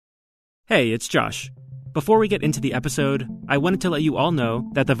Hey, it's Josh. Before we get into the episode, I wanted to let you all know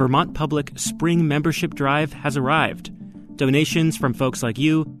that the Vermont Public Spring Membership Drive has arrived. Donations from folks like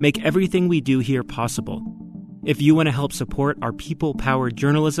you make everything we do here possible. If you want to help support our people-powered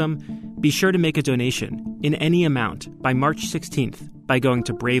journalism, be sure to make a donation in any amount by March 16th by going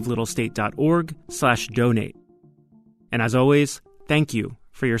to bravelittlestate.org/donate. And as always, thank you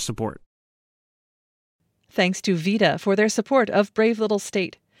for your support. Thanks to VITA for their support of Brave Little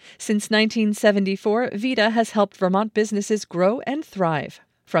State. Since 1974, VITA has helped Vermont businesses grow and thrive.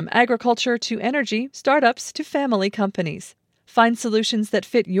 From agriculture to energy, startups to family companies. Find solutions that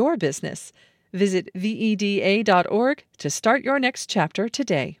fit your business. Visit VEDA.org to start your next chapter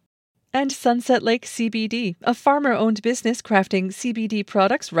today. And Sunset Lake CBD, a farmer-owned business crafting CBD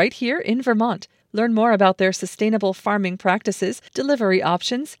products right here in Vermont. Learn more about their sustainable farming practices, delivery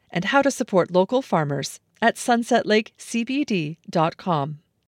options, and how to support local farmers at sunsetlakecbd.com.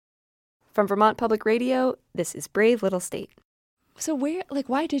 From Vermont Public Radio, this is Brave Little State. So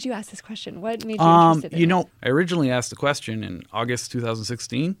why did you ask this question? What made you interested in it? I originally asked the question in August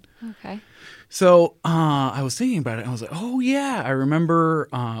 2016. Okay. So I was thinking about it, and I was like, oh, yeah, I remember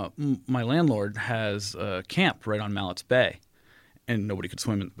my landlord has a camp right on Mallett's Bay, and nobody could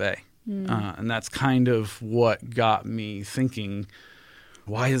swim in the bay. And that's kind of what got me thinking,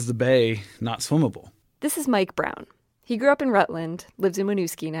 why is the bay not swimmable? This is Mike Brown. He grew up in Rutland, lives in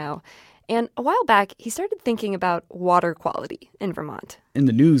Winooski now, and a while back, he started thinking about water quality in Vermont. In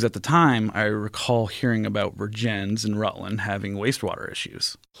the news at the time, I recall hearing about Virgins in Rutland having wastewater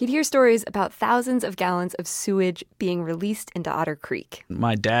issues. He'd hear stories about thousands of gallons of sewage being released into Otter Creek.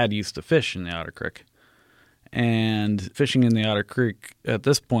 My dad used to fish in the Otter Creek, and fishing in the Otter Creek at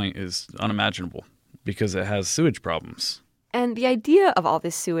this point is unimaginable because it has sewage problems. And the idea of all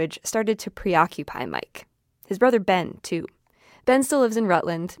this sewage started to preoccupy Mike. His brother Ben, too. Ben still lives in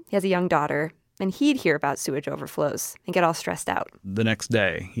Rutland, he has a young daughter, and he'd hear about sewage overflows and get all stressed out. The next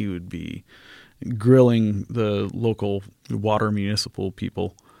day, he would be grilling the local water municipal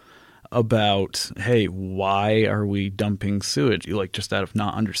people about, hey, why are we dumping sewage? Just out of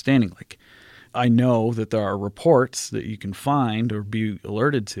not understanding. I know that there are reports that you can find or be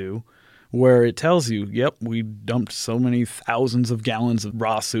alerted to where it tells you, yep, we dumped so many thousands of gallons of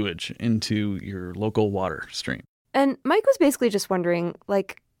raw sewage into your local water stream. And Mike was basically just wondering,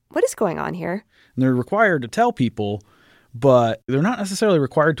 what is going on here? And they're required to tell people, but they're not necessarily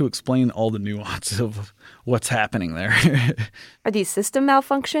required to explain all the nuance of what's happening there. Are these system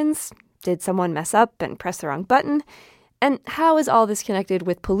malfunctions? Did someone mess up and press the wrong button? And how is all this connected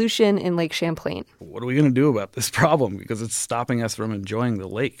with pollution in Lake Champlain? What are we going to do about this problem? Because it's stopping us from enjoying the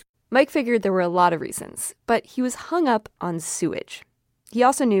lake. Mike figured there were a lot of reasons, but he was hung up on sewage. He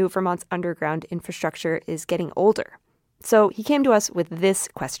also knew Vermont's underground infrastructure is getting older. So he came to us with this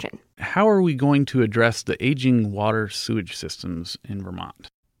question. How are we going to address the aging water sewage systems in Vermont?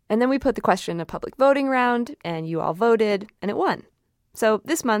 And then we put the question to public voting round, and you all voted, and it won. So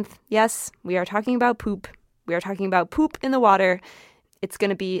this month, yes, we are talking about poop. We are talking about poop in the water. It's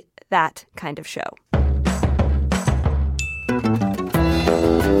going to be that kind of show.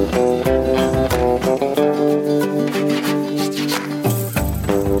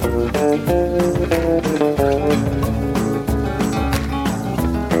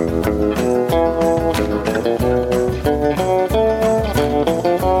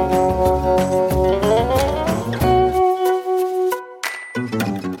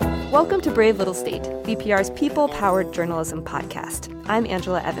 Welcome to Brave Little State, VPR's people-powered journalism podcast. I'm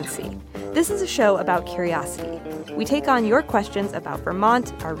Angela Evansy. This is a show about curiosity. We take on your questions about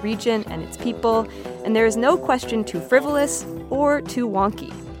Vermont, our region, and its people, and there is no question too frivolous or too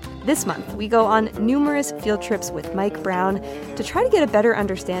wonky. This month, we go on numerous field trips with Mike Brown to try to get a better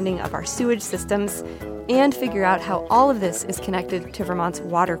understanding of our sewage systems and figure out how all of this is connected to Vermont's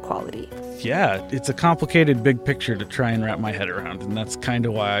water quality. Yeah, it's a complicated big picture to try and wrap my head around, and that's kind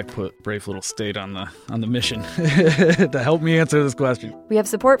of why I put Brave Little State on the mission to help me answer this question. We have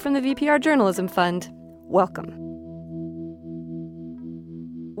support from the VPR Journalism Fund. Welcome.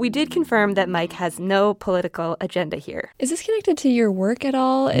 We did confirm that Mike has no political agenda here. Is this connected to your work at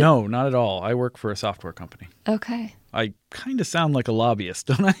all? No, not at all. I work for a software company. Okay. I kind of sound like a lobbyist,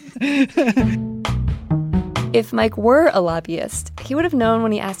 don't I? If Mike were a lobbyist, he would have known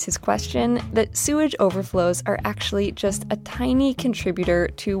when he asked his question that sewage overflows are actually just a tiny contributor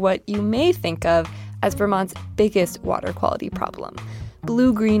to what you may think of as Vermont's biggest water quality problem,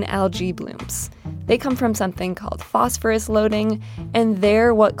 blue-green algae blooms. They come from something called phosphorus loading, and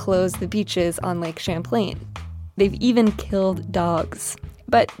they're what close the beaches on Lake Champlain. They've even killed dogs.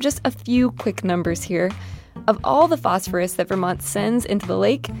 But just a few quick numbers here. Of all the phosphorus that Vermont sends into the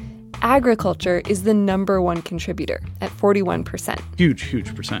lake, agriculture is the number one contributor at 41%.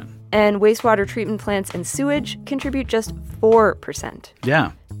 Huge percent. And wastewater treatment plants and sewage contribute just 4%.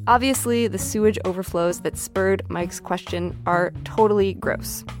 Yeah. Obviously, the sewage overflows that spurred Mike's question are totally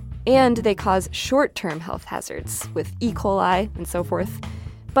gross. And they cause short-term health hazards with E. coli and so forth.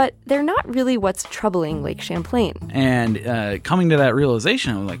 But they're not really what's troubling Lake Champlain. And coming to that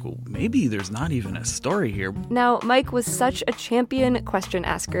realization, I'm like, well, maybe there's not even a story here. Now, Mike was such a champion question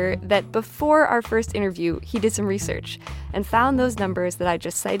asker that before our first interview, he did some research and found those numbers that I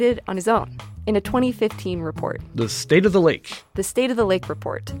just cited on his own in a 2015 report. The State of the Lake. The State of the Lake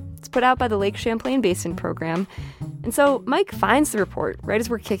report. It's put out by the Lake Champlain Basin Program. And so Mike finds the report right as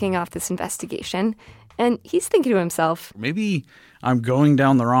we're kicking off this investigation. And he's thinking to himself, maybe I'm going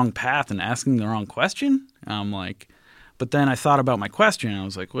down the wrong path and asking the wrong question. I'm like, but then I thought about my question and I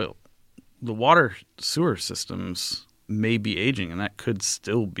was like, well, the water sewer systems may be aging and that could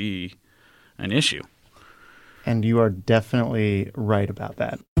still be an issue. And you are definitely right about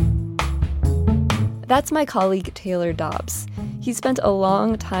that. That's my colleague Taylor Dobbs. He spent a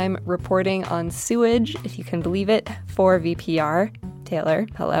long time reporting on sewage, if you can believe it, for VPR. Taylor,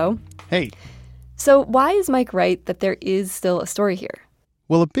 hello. Hey. So why is Mike right that there is still a story here?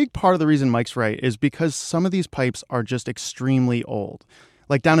 Well, a big part of the reason Mike's right is because some of these pipes are just extremely old.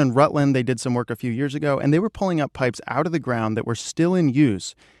 Like down in Rutland, they did some work a few years ago, and they were pulling up pipes out of the ground that were still in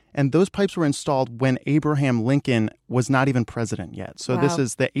use. And those pipes were installed when Abraham Lincoln was not even president yet. So This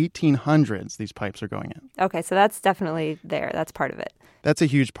is the 1800s these pipes are going in. Okay, so that's definitely there. That's part of it. That's a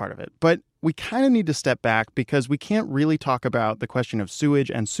huge part of it. But we kind of need to step back because we can't really talk about the question of sewage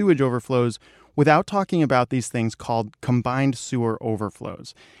and sewage overflows without talking about these things called combined sewer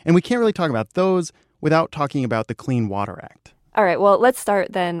overflows. And we can't really talk about those without talking about the Clean Water Act. All right, well, let's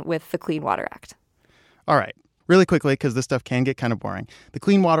start then with the Clean Water Act. All right. Really quickly, because this stuff can get kind of boring. The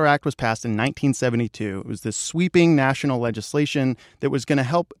Clean Water Act was passed in 1972. It was this sweeping national legislation that was going to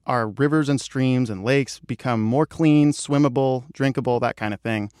help our rivers and streams and lakes become more clean, swimmable, drinkable, that kind of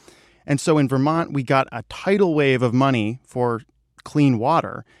thing. And so in Vermont, we got a tidal wave of money for clean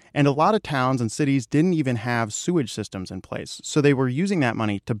water. And a lot of towns and cities didn't even have sewage systems in place. So they were using that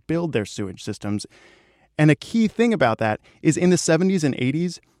money to build their sewage systems. And a key thing about that is in the 70s and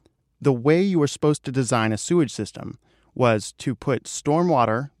 80s, the way you were supposed to design a sewage system was to put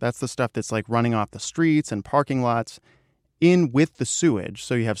stormwater, that's the stuff that's like running off the streets and parking lots, in with the sewage.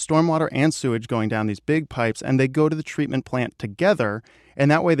 So you have stormwater and sewage going down these big pipes, and they go to the treatment plant together.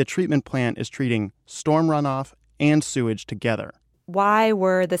 And that way the treatment plant is treating storm runoff and sewage together. Why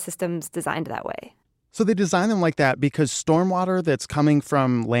were the systems designed that way? So they design them like that because stormwater that's coming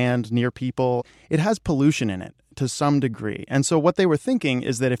from land near people, it has pollution in it to some degree. And so what they were thinking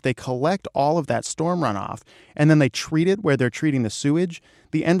is that if they collect all of that storm runoff and then they treat it where they're treating the sewage,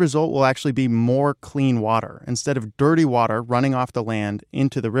 the end result will actually be more clean water. Instead of dirty water running off the land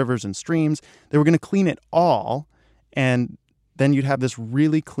into the rivers and streams, they were going to clean it all, and then you'd have this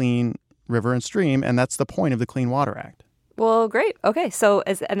really clean river and stream, and that's the point of the Clean Water Act. Well, great. Okay,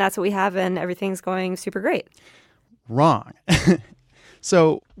 and that's what we have, and everything's going super great. Wrong.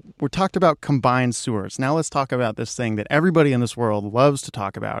 So we talked about combined sewers. Now let's talk about this thing that everybody in this world loves to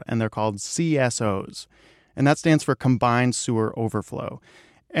talk about, and they're called CSOs. And that stands for combined sewer overflow.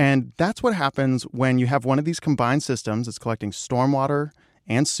 And that's what happens when you have one of these combined systems that's collecting stormwater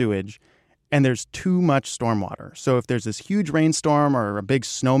and sewage, and there's too much stormwater. So if there's this huge rainstorm or a big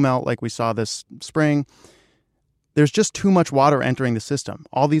snowmelt like we saw this spring, there's just too much water entering the system.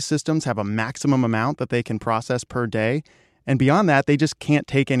 All these systems have a maximum amount that they can process per day. And beyond that, they just can't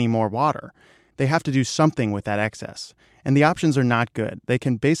take any more water. They have to do something with that excess. And the options are not good. They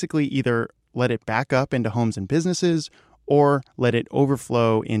can basically either let it back up into homes and businesses or let it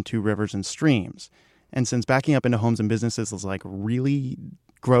overflow into rivers and streams. And since backing up into homes and businesses is like really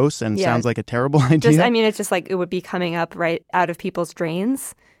gross and sounds like a terrible idea. It's just like it would be coming up right out of people's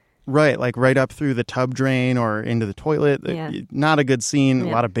drains. Right, like right up through the tub drain or into the toilet. Yeah. Not a good scene. A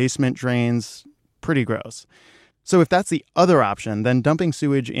lot of basement drains. Pretty gross. So if that's the other option, then dumping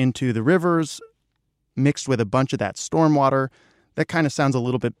sewage into the rivers mixed with a bunch of that stormwater, that kind of sounds a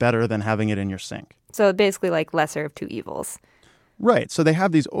little bit better than having it in your sink. So basically like lesser of two evils. Right. So they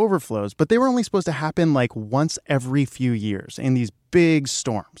have these overflows, but they were only supposed to happen like once every few years in these big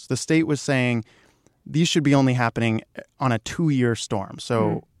storms. The state was saying these should be only happening on a 2-year storm.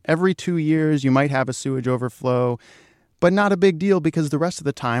 So every 2 years you might have a sewage overflow. But not a big deal because the rest of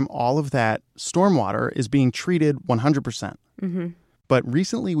the time, all of that stormwater is being treated 100%. Mm-hmm. But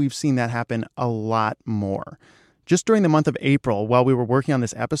recently, we've seen that happen a lot more. Just during the month of April, while we were working on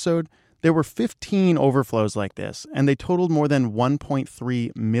this episode, There were 15 overflows like this, and they totaled more than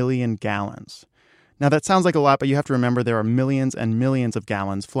 1.3 million gallons. Now, that sounds like a lot, but you have to remember there are millions and millions of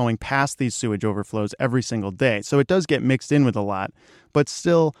gallons flowing past these sewage overflows every single day. So it does get mixed in with a lot, but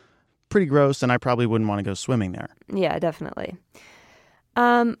still pretty gross, and I probably wouldn't want to go swimming there. Yeah, definitely.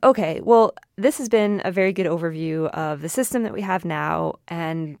 Okay, well, this has been a very good overview of the system that we have now.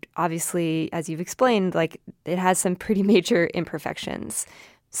 And obviously, as you've explained, like it has some pretty major imperfections.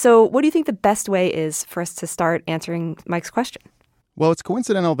 So what do you think the best way is for us to start answering Mike's question? Well, it's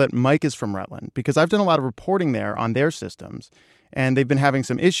coincidental that Mike is from Rutland because I've done a lot of reporting there on their systems, and they've been having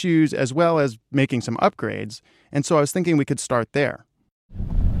some issues as well as making some upgrades. And so I was thinking we could start there.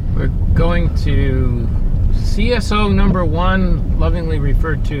 We're going to CSO number 1, lovingly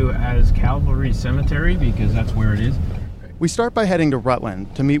referred to as Calvary Cemetery because that's where it is. We start by heading to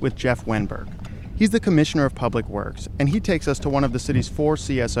Rutland to meet with Jeff Wenberg. He's the Commissioner of Public Works, and he takes us to one of the city's 4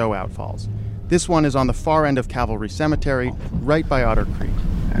 CSO outfalls. This one is on the far end of Calvary Cemetery, right by Otter Creek.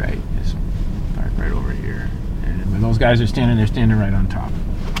 All right, just park right over here. And when those guys are standing, they're standing right on top.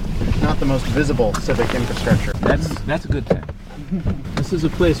 Not the most visible civic infrastructure. That's a good thing. This is a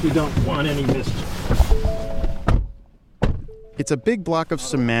place we don't want any mischief. It's a big block of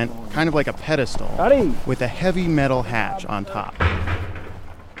cement, kind of like a pedestal, with a heavy metal hatch on top.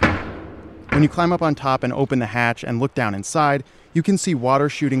 When you climb up on top and open the hatch and look down inside, you can see water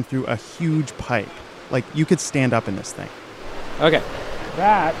shooting through a huge pipe. Like, you could stand up in this thing. Okay,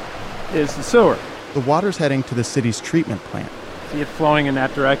 that is the sewer. The water's heading to the city's treatment plant. See it flowing in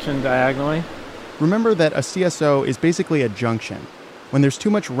that direction diagonally? Remember that a CSO is basically a junction. When there's too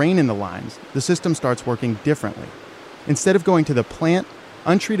much rain in the lines, the system starts working differently. Instead of going to the plant,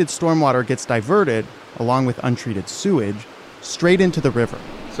 untreated stormwater gets diverted, along with untreated sewage, straight into the river.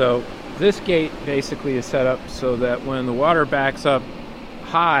 So this gate basically is set up so that when the water backs up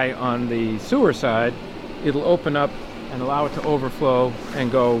high on the sewer side, it'll open up and allow it to overflow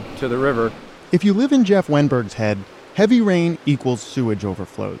and go to the river. If you live in Jeff Wenberg's head, heavy rain equals sewage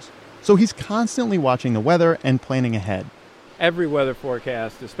overflows. So he's constantly watching the weather and planning ahead. Every weather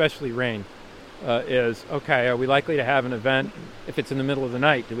forecast, especially rain, is, okay, are we likely to have an event? If it's in the middle of the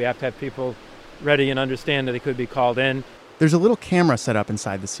night, do we have to have people ready and understand that they could be called in? There's a little camera set up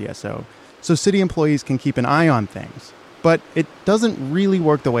inside the CSO, so city employees can keep an eye on things. But it doesn't really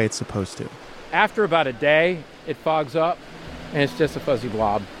work the way it's supposed to. After about a day, it fogs up, and it's just a fuzzy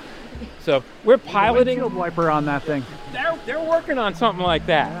blob. So we're piloting. Windshield wiper on that thing. They're working on something like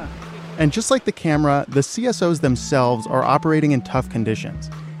that. Yeah. And just like the camera, the CSOs themselves are operating in tough conditions.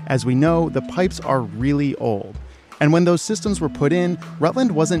 As we know, the pipes are really old. And when those systems were put in,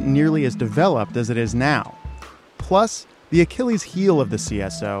 Rutland wasn't nearly as developed as it is now. Plus, the Achilles heel of the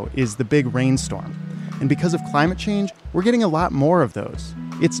CSO is the big rainstorm. And because of climate change, we're getting a lot more of those.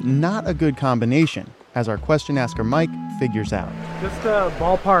 It's not a good combination, as our question asker Mike figures out. Just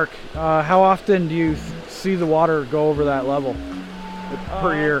ballpark, how often do you see the water go over that level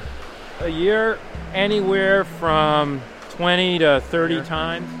per year? A year, anywhere from 20 to 30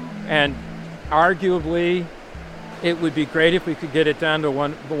 times. And arguably, it would be great if we could get it down to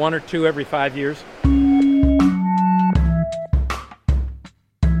one or two every 5 years.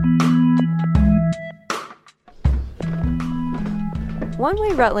 One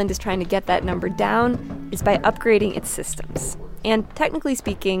way Rutland is trying to get that number down is by upgrading its systems. And technically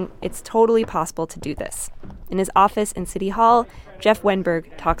speaking, it's totally possible to do this. In his office in City Hall, Jeff Wenberg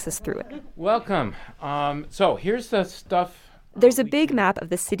talks us through it. Welcome. So here's the stuff. There's a big map of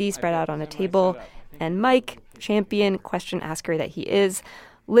the city spread out on a table, and Mike, champion question asker that he is,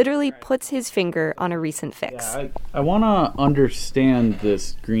 literally puts his finger on a recent fix. Yeah, I want to understand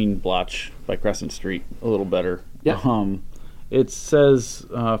this green blotch by Crescent Street a little better. Yeah. It says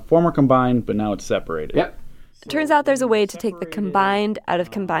former combined, but now it's separated. Yep. It turns out there's a way to take the combined out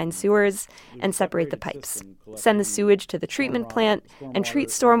of combined sewers and separate the pipes, send the sewage to the treatment plant, and treat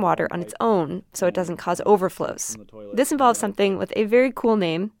stormwater on its own so it doesn't cause overflows. This involves something with a very cool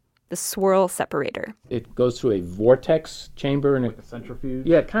name, the swirl separator. It goes through a vortex chamber and A centrifuge?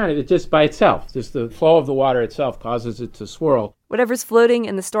 yeah, kind of. It's just by itself. Just the flow of the water itself causes it to swirl. Whatever's floating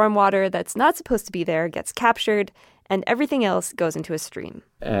in the stormwater that's not supposed to be there gets captured, and everything else goes into a stream.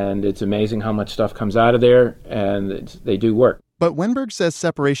 And it's amazing how much stuff comes out of there, and they do work. But Wenberg says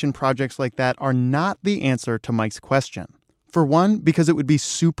separation projects like that are not the answer to Mike's question. For one, because it would be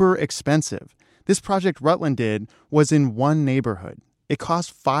super expensive. This project Rutland did was in one neighborhood. It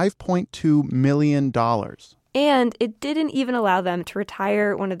cost $5.2 million. And it didn't even allow them to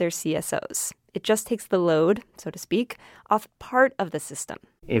retire one of their CSOs. It just takes the load, so to speak, off part of the system.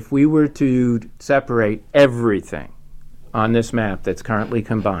 If we were to separate everything, on this map that's currently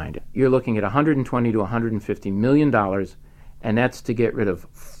combined, you're looking at $120 to $150 million, and that's to get rid of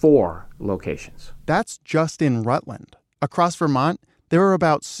 4 locations. That's just in Rutland. Across Vermont, there are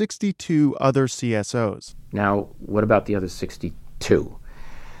about 62 other CSOs. Now, what about the other 62?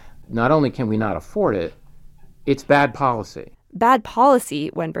 Not only can we not afford it, it's bad policy. Bad policy,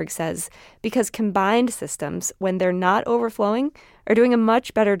 Wenberg says, because combined systems, when they're not overflowing, are doing a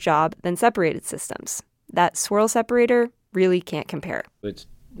much better job than separated systems. That swirl separator really can't compare. It's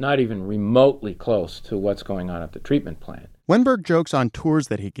not even remotely close to what's going on at the treatment plant. Wenberg jokes on tours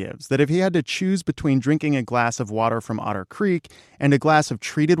that he gives that if he had to choose between drinking a glass of water from Otter Creek and a glass of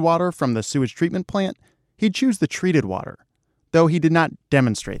treated water from the sewage treatment plant, he'd choose the treated water, though he did not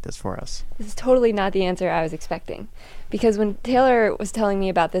demonstrate this for us. This is totally not the answer I was expecting, because when Taylor was telling me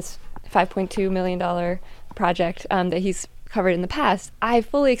about this $5.2 million project that he's covered in the past, I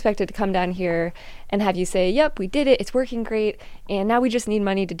fully expected to come down here and have you say, yep, we did it, it's working great, and now we just need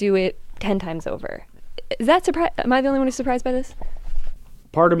money to do it 10 times over. Is that am I the only one who's surprised by this?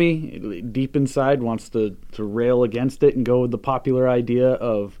 Part of me, deep inside, wants to rail against it and go with the popular idea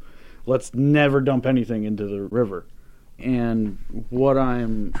of let's never dump anything into the river. And what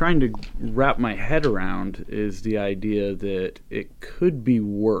I'm trying to wrap my head around is the idea that it could be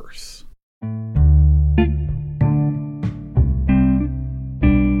worse.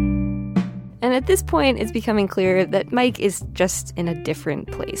 And at this point, it's becoming clear that Mike is just in a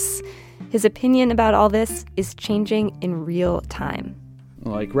different place. His opinion about all this is changing in real time.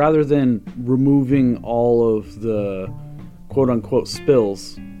 Like, rather than removing all of the quote-unquote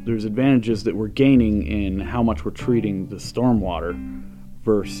spills, there's advantages that we're gaining in how much we're treating the stormwater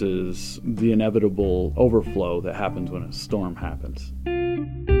versus the inevitable overflow that happens when a storm happens.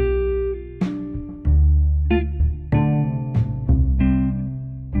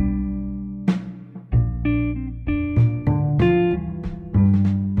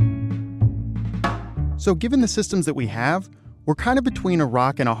 So given the systems that we have, we're kind of between a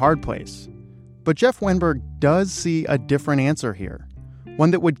rock and a hard place. But Jeff Wenberg does see a different answer here,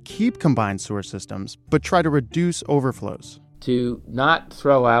 one that would keep combined sewer systems, but try to reduce overflows. To not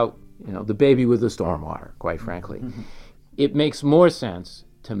throw out, the baby with the stormwater, quite frankly. Mm-hmm. It makes more sense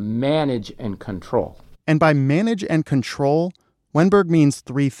to manage and control. And by manage and control, Wenberg means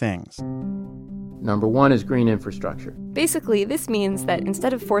 3 things. Number 1 is green infrastructure. Basically, this means that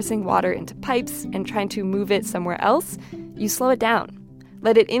instead of forcing water into pipes and trying to move it somewhere else, you slow it down.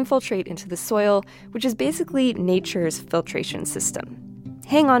 Let it infiltrate into the soil, which is basically nature's filtration system.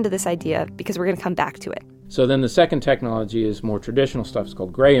 Hang on to this idea because we're going to come back to it. So then the second technology is more traditional stuff. It's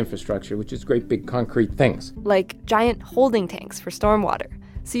called gray infrastructure, which is great big concrete things. Like giant holding tanks for stormwater,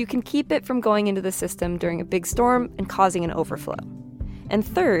 so you can keep it from going into the system during a big storm and causing an overflow. And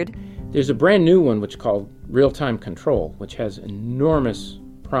third, there's a brand new one which is called real-time control, which has enormous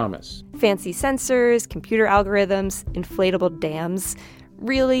promise. Fancy sensors, computer algorithms, inflatable dams,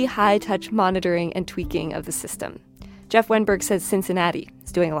 really high-touch monitoring and tweaking of the system. Jeff Wenberg says Cincinnati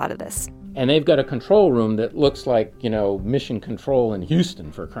is doing a lot of this. And they've got a control room that looks like, mission control in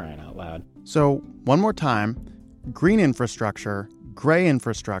Houston, for crying out loud. So, one more time, green infrastructure, gray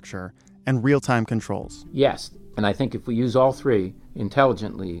infrastructure, and real-time controls. Yes, and I think if we use all 3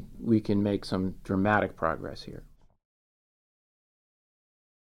 intelligently, we can make some dramatic progress here.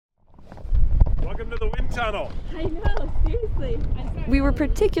 Welcome to the wind tunnel. I know, seriously. We were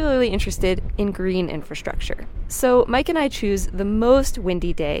particularly interested in green infrastructure. So Mike and I choose the most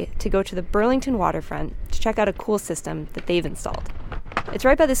windy day to go to the Burlington waterfront to check out a cool system that they've installed. It's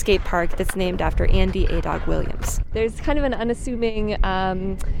right by the skate park that's named after Andy A-Dog Williams. There's kind of an unassuming,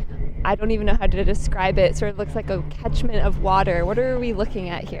 I don't even know how to describe it, sort of looks like a catchment of water. What are we looking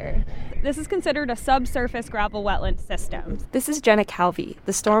at here? This is considered a subsurface gravel wetland system. This is Jenna Calvi,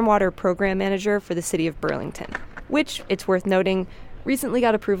 the Stormwater Program Manager for the city of Burlington, which, it's worth noting, recently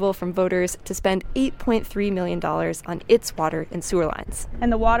got approval from voters to spend $8.3 million on its water and sewer lines.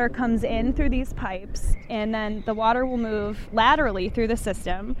 And the water comes in through these pipes, and then the water will move laterally through the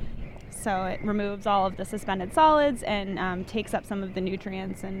system. So it removes all of the suspended solids and takes up some of the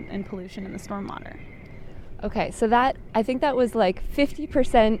nutrients and pollution in the stormwater. Okay, so I think that was like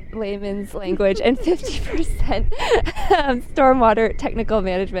 50% layman's language and 50% stormwater technical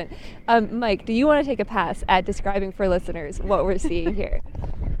management. Mike, do you want to take a pass at describing for listeners what we're seeing here?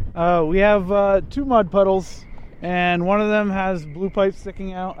 We have 2 mud puddles, and one of them has blue pipes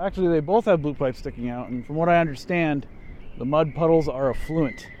sticking out. Actually, they both have blue pipes sticking out, and from what I understand, the mud puddles are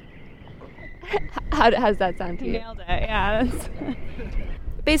affluent. How does that sound to you? Nailed it, yeah.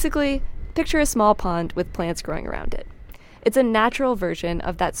 Basically, picture a small pond with plants growing around it. It's a natural version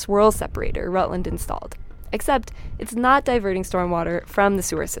of that swirl separator Rutland installed. Except it's not diverting stormwater from the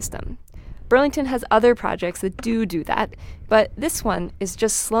sewer system. Burlington has other projects that do that, but this one is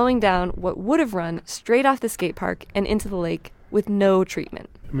just slowing down what would have run straight off the skate park and into the lake with no treatment.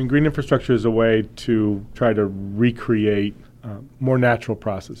 I mean, green infrastructure is a way to try to recreate more natural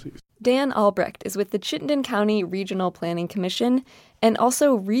processes. Dan Albrecht is with the Chittenden County Regional Planning Commission and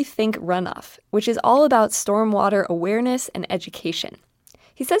also Rethink Runoff, which is all about stormwater awareness and education.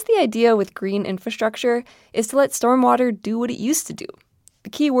 He says the idea with green infrastructure is to let stormwater do what it used to do. The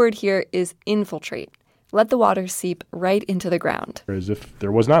key word here is infiltrate. Let the water seep right into the ground. As if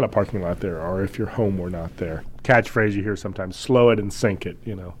there was not a parking lot there, or if your home were not there. Catchphrase you hear sometimes, slow it and sink it,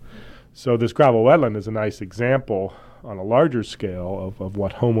 So this gravel wetland is a nice example on a larger scale of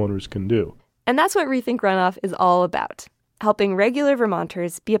what homeowners can do. And that's what Rethink Runoff is all about, helping regular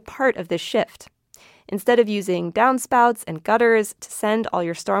Vermonters be a part of this shift. Instead of using downspouts and gutters to send all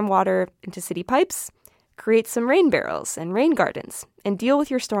your stormwater into city pipes, create some rain barrels and rain gardens and deal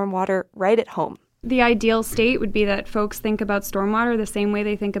with your stormwater right at home. The ideal state would be that folks think about stormwater the same way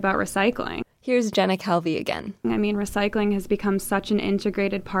they think about recycling. Here's Jenna Calvi again. I mean, recycling has become such an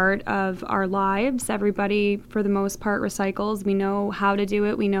integrated part of our lives. Everybody, for the most part, recycles. We know how to do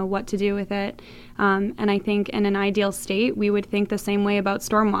it. We know what to do with it. And I think in an ideal state, we would think the same way about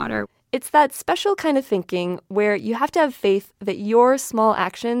stormwater. It's that special kind of thinking where you have to have faith that your small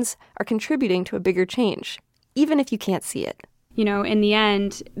actions are contributing to a bigger change, even if you can't see it. In the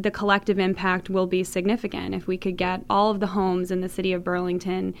end, the collective impact will be significant. If we could get all of the homes in the city of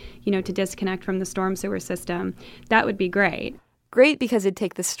Burlington, to disconnect from the storm sewer system, that would be great. Great because it'd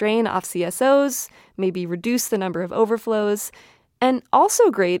take the strain off CSOs, maybe reduce the number of overflows, and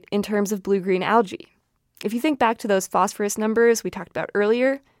also great in terms of blue-green algae. If you think back to those phosphorus numbers we talked about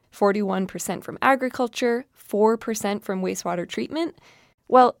earlier, 41% from agriculture, 4% from wastewater treatment,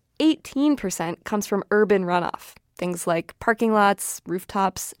 well, 18% comes from urban runoff. Things like parking lots,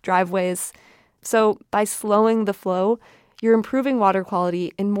 rooftops, driveways. So by slowing the flow, you're improving water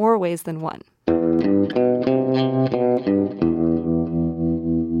quality in more ways than one.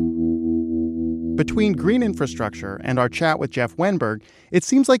 Between green infrastructure and our chat with Jeff Wenberg, it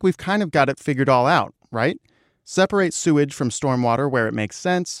seems like we've kind of got it figured all out, right? Separate sewage from stormwater where it makes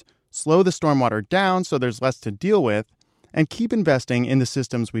sense, slow the stormwater down so there's less to deal with, and keep investing in the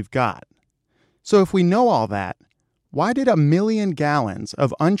systems we've got. So if we know all that, why did 1 million gallons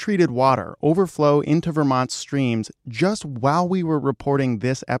of untreated water overflow into Vermont's streams just while we were reporting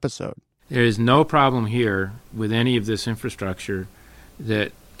this episode? There is no problem here with any of this infrastructure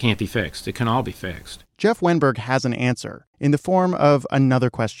that can't be fixed. It can all be fixed. Jeff Wenberg has an answer in the form of another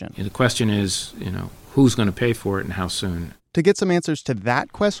question. The question is, who's going to pay for it and how soon? To get some answers to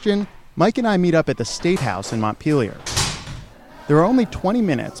that question, Mike and I meet up at the State House in Montpelier. There are only 20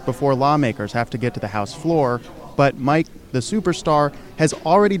 minutes before lawmakers have to get to the House floor, but Mike, the superstar, has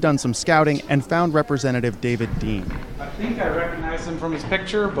already done some scouting and found Representative David Dean. I think I recognize him from his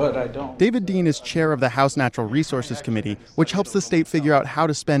picture, but I don't. David Dean is chair of the House Natural Resources Committee, which helps the state figure out how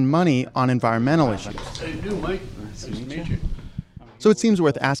to spend money on environmental issues. Hey, new Mike. Nice to meet you. So it seems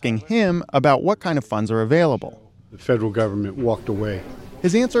worth asking him about what kind of funds are available. The federal government walked away.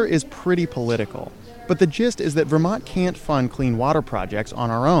 His answer is pretty political, but the gist is that Vermont can't fund clean water projects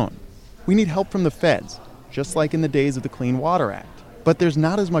on our own. We need help from the feds, just like in the days of the Clean Water Act. But there's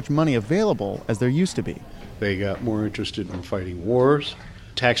not as much money available as there used to be. They got more interested in fighting wars,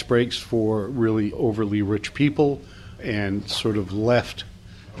 tax breaks for really overly rich people, and sort of left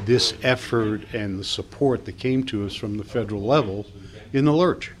this effort and the support that came to us from the federal level in the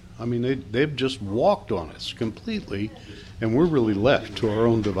lurch. I mean, they've just walked on us completely, and we're really left to our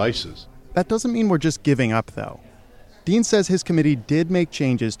own devices. That doesn't mean we're just giving up, though. Dean says his committee did make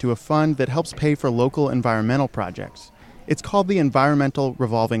changes to a fund that helps pay for local environmental projects. It's called the Environmental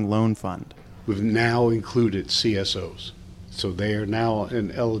Revolving Loan Fund. We've now included CSOs, so they are now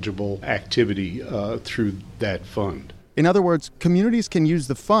an eligible activity through that fund. In other words, communities can use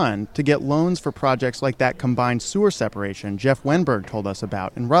the fund to get loans for projects like that combined sewer separation Jeff Wenberg told us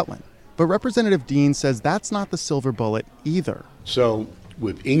about in Rutland. But Representative Dean says that's not the silver bullet either. So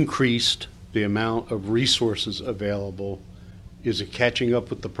we've increased the amount of resources available. Is it catching up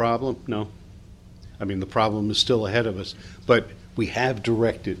with the problem? No. I mean, the problem is still ahead of us, but we have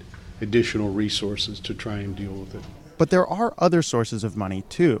directed additional resources to try and deal with it. But there are other sources of money,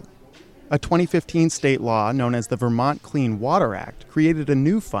 too. A 2015 state law known as the Vermont Clean Water Act created a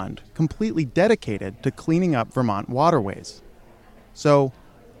new fund completely dedicated to cleaning up Vermont waterways. So,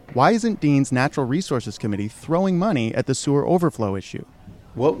 why isn't Dean's Natural Resources Committee throwing money at the sewer overflow issue?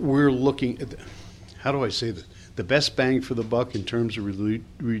 What we're looking at, how do I say this? The best bang for the buck in terms of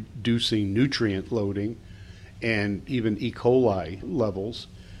reducing nutrient loading and even E. coli levels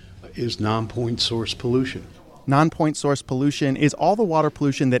is non-point source pollution. Non-point source pollution is all the water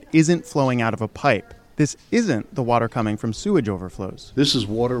pollution that isn't flowing out of a pipe. This isn't the water coming from sewage overflows. This is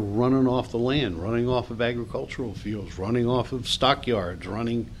water running off the land, running off of agricultural fields, running off of stockyards,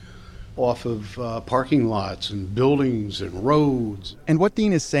 running off of parking lots and buildings and roads. And what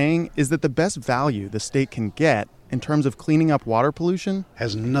Dean is saying is that the best value the state can get in terms of cleaning up water pollution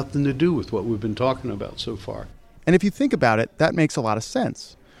has nothing to do with what we've been talking about so far. And if you think about it, that makes a lot of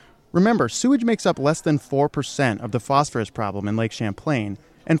sense. Remember, sewage makes up less than 4% of the phosphorus problem in Lake Champlain,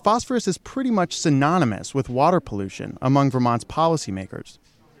 and phosphorus is pretty much synonymous with water pollution among Vermont's policymakers.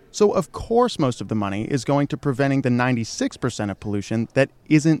 So of course most of the money is going to preventing the 96% of pollution that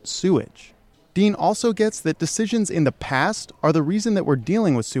isn't sewage. Dean also gets that decisions in the past are the reason that we're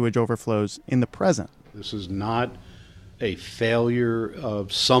dealing with sewage overflows in the present. This is not a failure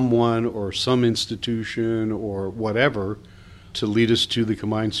of someone or some institution or whatever to lead us to the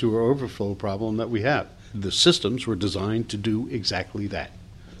combined sewer overflow problem that we have. The systems were designed to do exactly that.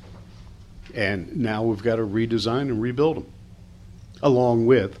 And now we've got to redesign and rebuild them, along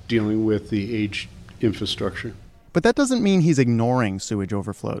with dealing with the aged infrastructure. But that doesn't mean he's ignoring sewage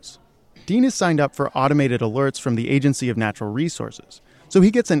overflows. Dean is signed up for automated alerts from the Agency of Natural Resources, so he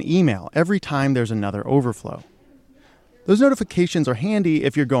gets an email every time there's another overflow. Those notifications are handy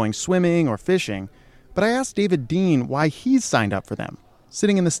if you're going swimming or fishing, but I asked David Dean why he's signed up for them,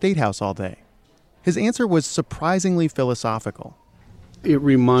 sitting in the State House all day. His answer was surprisingly philosophical. It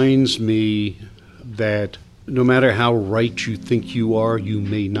reminds me that no matter how right you think you are, you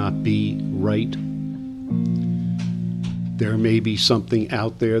may not be right. There may be something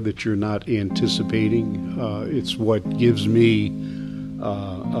out there that you're not anticipating. It's what gives me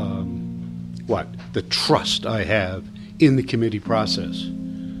the trust I have in the committee process,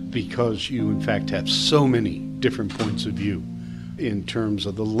 because you in fact have so many different points of view in terms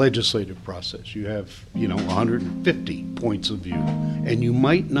of the legislative process. You have 150 points of view, and you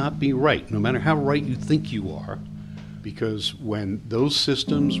might not be right, no matter how right you think you are, because when those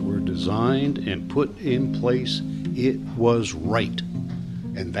systems were designed and put in place, it was right,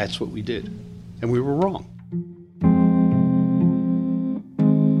 and that's what we did, and we were wrong.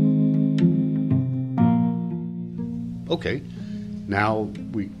 Okay, now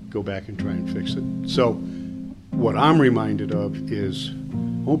we go back and try and fix it. So what I'm reminded of is,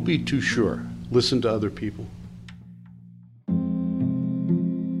 don't be too sure. Listen to other people.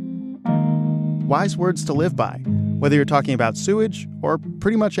 Wise words to live by, whether you're talking about sewage or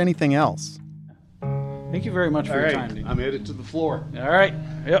pretty much anything else. Thank you very much for your time, Dean. I'm headed to the floor. All right.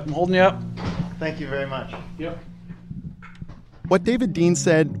 Yep, I'm holding you up. Thank you very much. Yep. What David Dean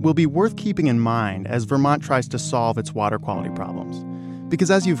said will be worth keeping in mind as Vermont tries to solve its water quality problems. Because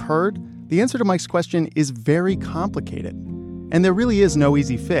as you've heard, the answer to Mike's question is very complicated, and there really is no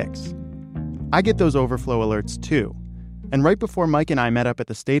easy fix. I get those overflow alerts too. And right before Mike and I met up at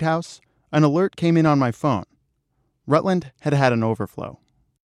the State House, an alert came in on my phone. Rutland had had an overflow.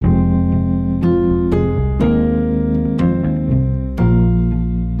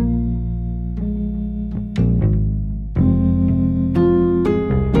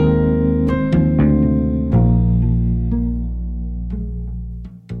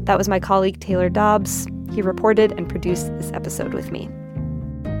 That was my colleague Taylor Dobbs. He reported and produced this episode with me.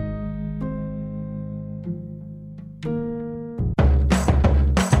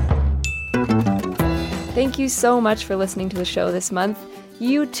 Thank you so much for listening to the show this month.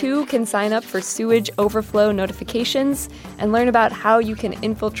 You too can sign up for sewage overflow notifications and learn about how you can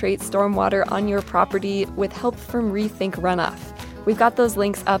infiltrate stormwater on your property with help from Rethink Runoff. We've got those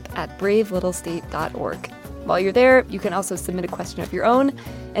links up at bravelittlestate.org. While you're there, you can also submit a question of your own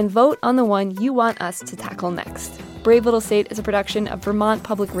and vote on the one you want us to tackle next. Brave Little State is a production of Vermont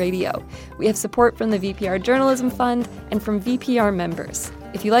Public Radio. We have support from the VPR Journalism Fund and from VPR members.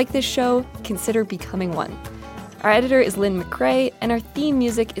 If you like this show, consider becoming one. Our editor is Lynn McCrae, and our theme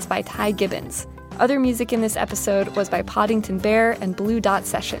music is by Ty Gibbons. Other music in this episode was by Poddington Bear and Blue Dot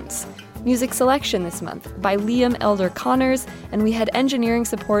Sessions. Music selection this month by Liam Elder Connors, and we had engineering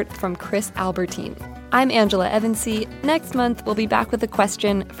support from Chris Albertine. I'm Angela Evansy. Next month, we'll be back with a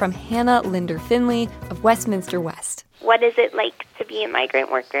question from Hannah Linder Finley of Westminster West. What is it like to be a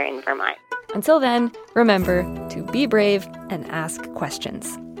migrant worker in Vermont? Until then, remember to be brave and ask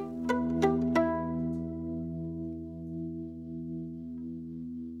questions.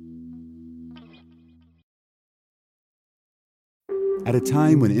 At a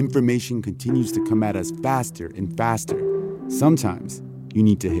time when information continues to come at us faster and faster, sometimes you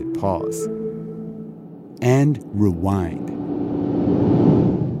need to hit pause and rewind.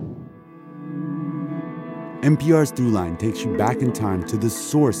 NPR's Throughline takes you back in time to the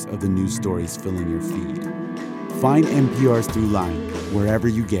source of the news stories filling your feed. Find NPR's Throughline wherever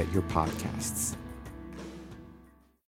you get your podcasts.